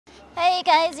Hey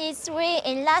guys, it's we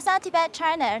in Lhasa, Tibet,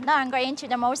 China. Now I'm going to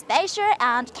the most special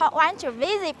and top one to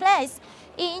visit place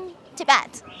in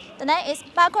Tibet. The name is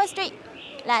Barkhor Street.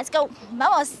 Let's go,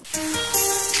 vamos!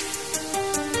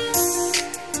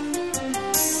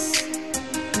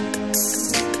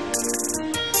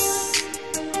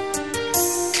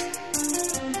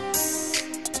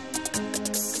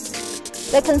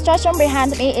 The construction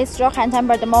behind me is Jokhang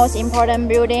Temple, the most important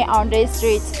building on this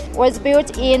street. Was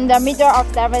built in the middle of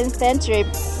 7th century,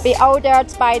 be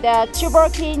ordered by the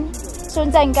Tibetan king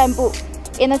Gambu.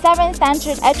 In the 7th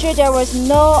century, actually there was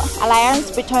no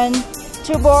alliance between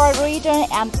Tibet region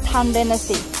and Tang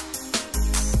dynasty.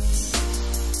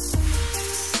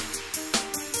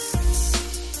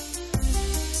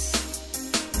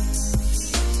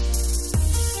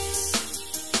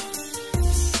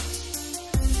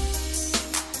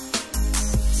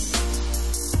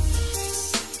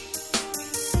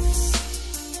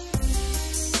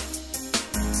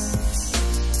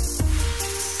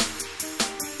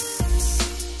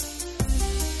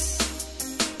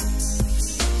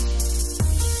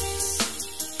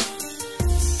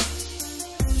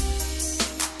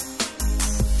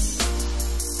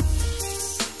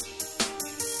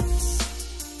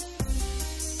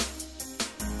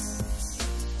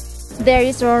 There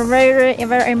is a very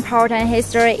important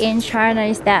history in China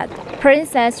is that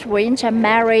Princess Wencha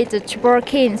married the Tibetan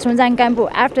king Gambu.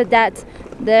 After that,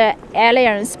 the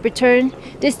alliance between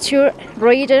these two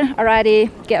regions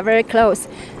already get very close.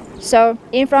 So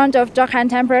in front of Jokhang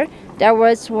Temple, there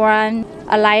was one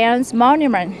alliance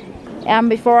monument. And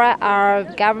before our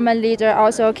government leader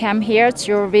also came here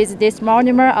to visit this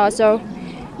monument, also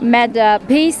made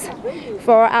peace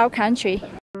for our country.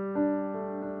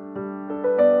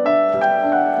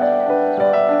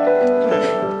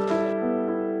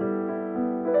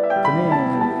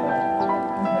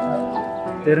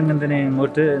 Terengandene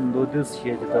motor lotus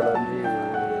here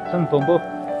tang pombo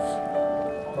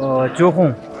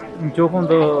Jokhang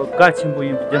the Gachimbu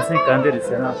in Jensen Kanderis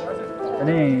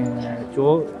and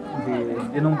Jo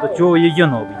the nom the Jo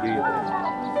Yano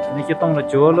Nikitong the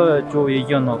Jola Jo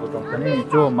Yano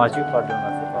Jo Maji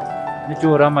Pardon the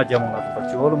Jo Rama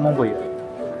Jamanga Jo Mongoya.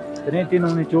 The 19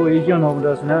 only Jo Yano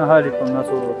does now hardly from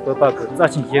Naso Papa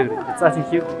Zachin here, Zachin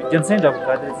here, Jensen of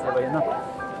Kadis.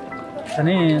 And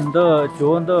the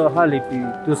Joan the Halipi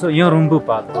to so young rumbu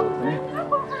part.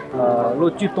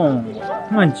 Lochiton,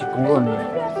 Manchi Coroni,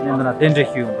 and a danger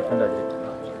hue.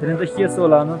 Then the here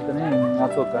solano, the name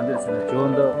Mato Candice and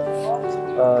Joan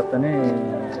the name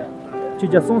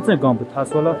Chijason Gump,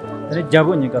 Tasola, and a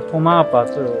Jabonica, Toma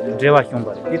Pastor, Java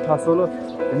Humba, it Tasolo,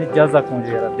 and a Jaza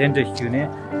Conjera, danger hune,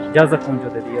 Jaza Conjo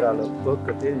the Dira, book,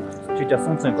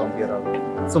 Chijason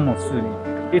Gump, someone soon.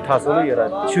 It has only a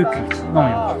chuki, no,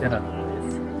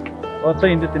 or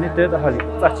in the Tinita Hali,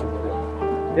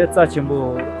 Tachimbo. That's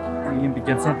Tachimbo in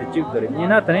Jensen the Chipper.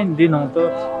 In a train, Dinoto,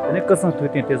 and a cousin to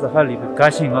it is a Hali,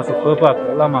 cashing us a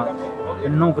Papa, Lama,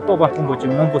 and no Toba Kumbuchi,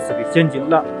 Mombosi, changing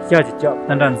La, Yaji,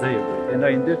 and Ranze, and I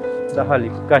in the Hali,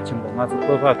 Kachimbo, Masu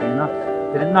Papa,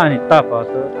 the Nani Tapa,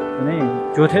 the name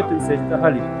Jotet says the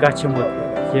Hali,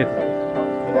 Kachimbo, here.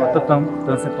 The tongue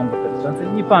doesn't come with the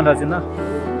Nipanazina.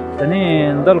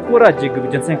 Then the Kura Jig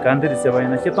Jensen Kandri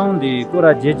Savana, Hiton, the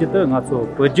Kura Jejita, not so,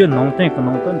 Purge non tank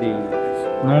non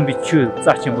the non be chewed,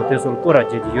 Sachin Botesol Kura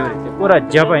Jedi, the Kura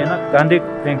Jabaina, Kandik,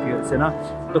 thank you, Sena,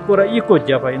 the Kura Eco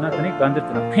Jabaina, and a candid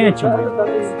and a pinch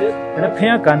and a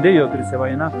pen Kandio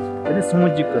Grisavana, and a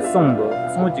Smujika song,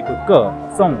 Smujika girl,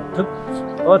 song, took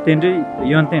or Tendi, the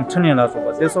young thing turning us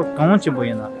over, there's all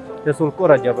Conchiboina, there's all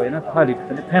Kura Jabaina, Hali,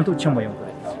 and a Panto Chimboyum.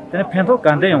 Then a Panto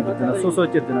Kandayon with a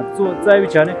society and a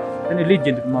Zavichani.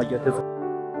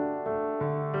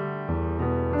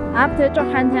 After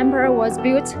Jokhang Temple was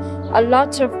built, a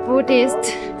lot of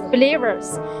Buddhist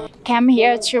believers came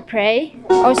here to pray.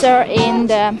 Also in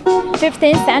the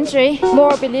 15th century,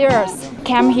 more believers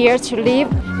came here to live.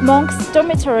 Monks'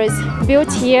 dormitories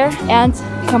built here and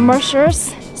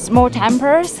commercials, small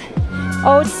temples,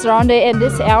 all surrounded in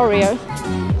this area.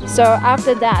 So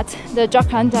after that, the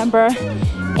Jokhang Temple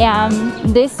and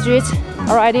this street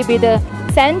already be the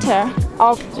center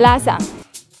of Lhasa.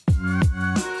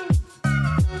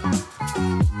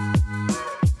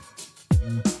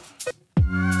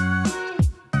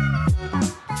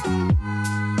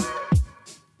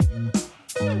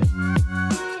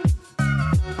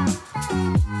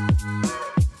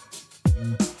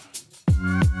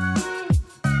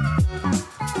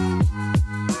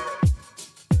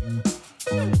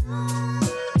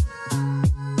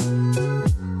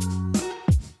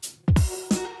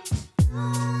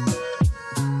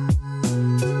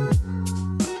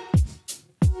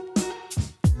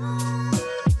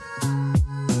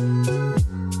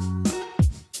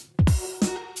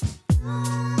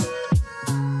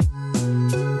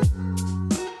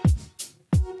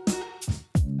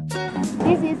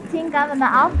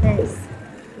 government office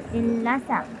in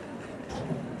Lhasa.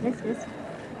 Let's just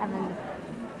have a look.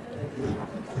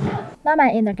 Now I'm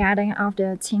in the garden of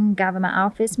the Qing Government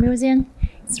Office Museum.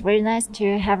 It's very nice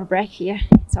to have a break here.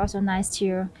 It's also nice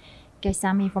to get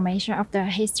some information of the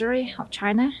history of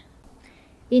China.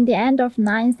 In the end of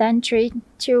 9th century,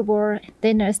 Tibetan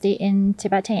dynasty in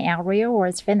Tibetan area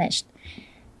was finished.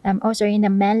 Also in the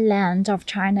mainland of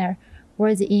China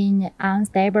was in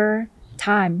unstable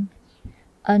time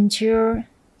until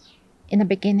in the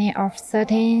beginning of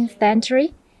 13th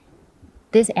century.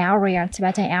 This area,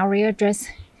 Tibetan area, was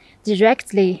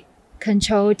directly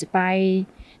controlled by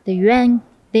the Yuan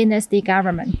dynasty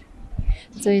government.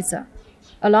 So it's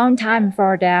a long time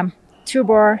for the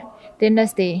Tibetan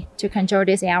dynasty to control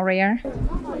this area.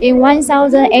 In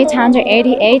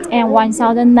 1888 and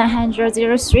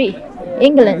 1903,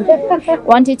 England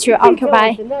wanted to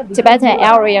occupy Tibetan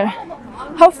area.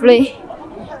 Hopefully,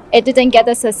 it didn't get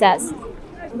a success.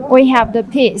 We have the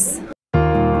peace.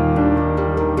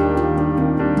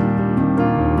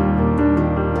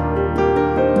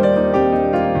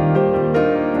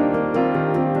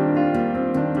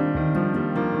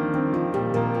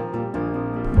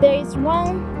 There is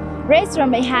one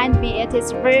restaurant behind me. It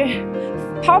is a very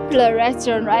popular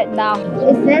restaurant right now.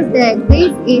 It says that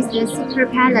this is the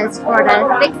secret palace for the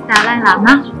 6th Dalai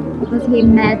Lama because he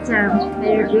met a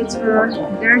very beautiful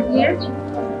girl here.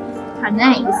 Her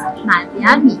name is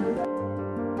Navyami.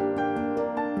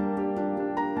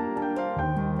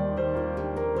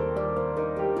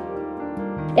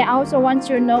 I also want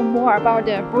to know more about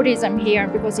the Buddhism here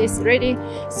because it's really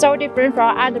so different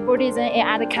from other Buddhism in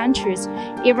other countries,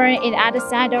 even in other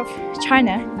side of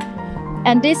China.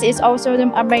 And this is also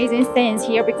the amazing things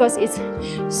here because it's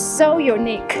so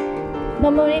unique.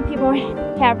 Normally people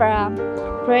have a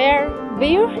prayer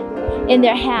wheel in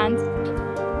their hand.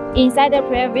 Inside the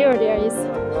prayer wheel there is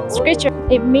scripture.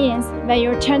 It means when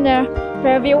you turn the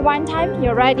prayer wheel one time, you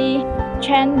already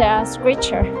chant the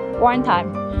scripture one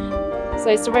time. So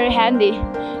it's very handy.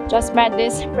 Just make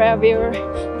this prayer wheel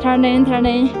turning.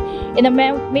 In the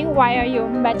meanwhile, you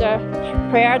make the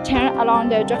prayer turn along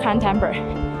the Jokhang Temple.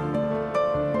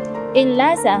 In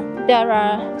Lhasa, there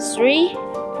are 3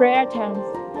 prayer turns.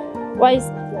 One is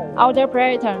outer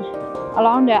prayer turn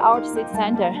along the outer city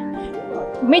center.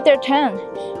 Middle turn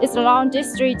is along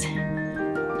this street,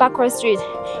 Barkhor Street,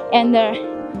 and the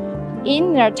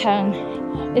inner turn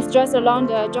is just along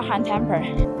the Jokhang Temple.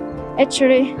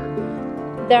 Actually,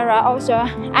 there are also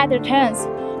other turns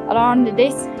along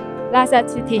this Lhasa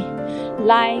city,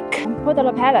 like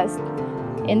Potala Palace.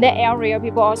 In that area,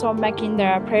 people also making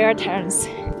their prayer turns.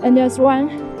 And there's one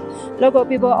local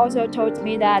people also told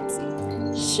me that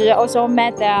she also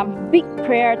made a big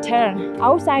prayer turn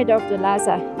outside of the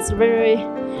Lhasa. It's very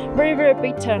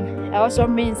big turn. It also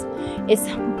means it's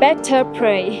better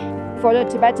pray. For the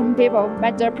Tibetan people,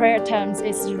 make their prayer turns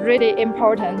is really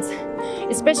important,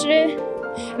 especially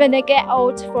when they get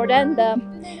old. For them, the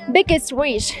biggest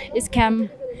wish is can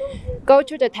go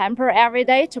to the temple every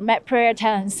day to make prayer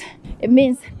turns. It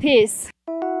means peace.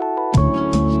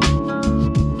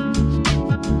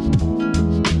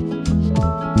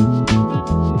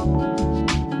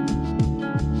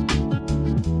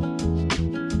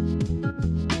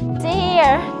 See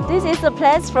here, this is the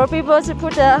place for people to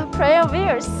put the prayer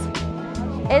wheels.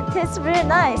 It is really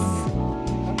nice.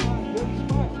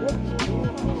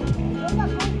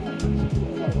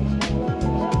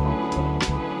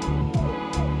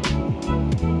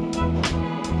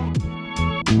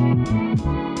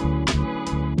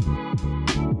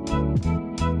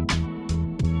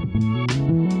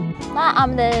 Now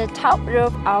I'm the top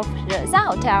roof of Lhasa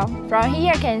Hotel. From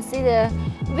here you can see the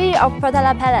view of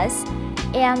Potala Palace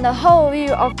and the whole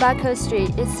view of Barkhor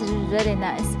Street. It's really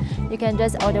nice. You can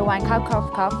just order 1 cup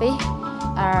of coffee,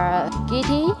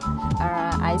 tea,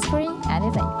 ice cream,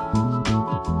 anything.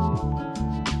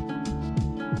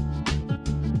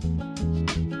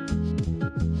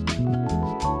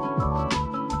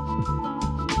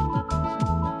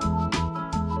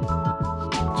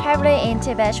 Traveling in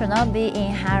Tibet should not be in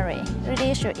a hurry.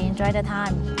 Really should enjoy the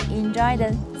time, enjoy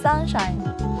the sunshine.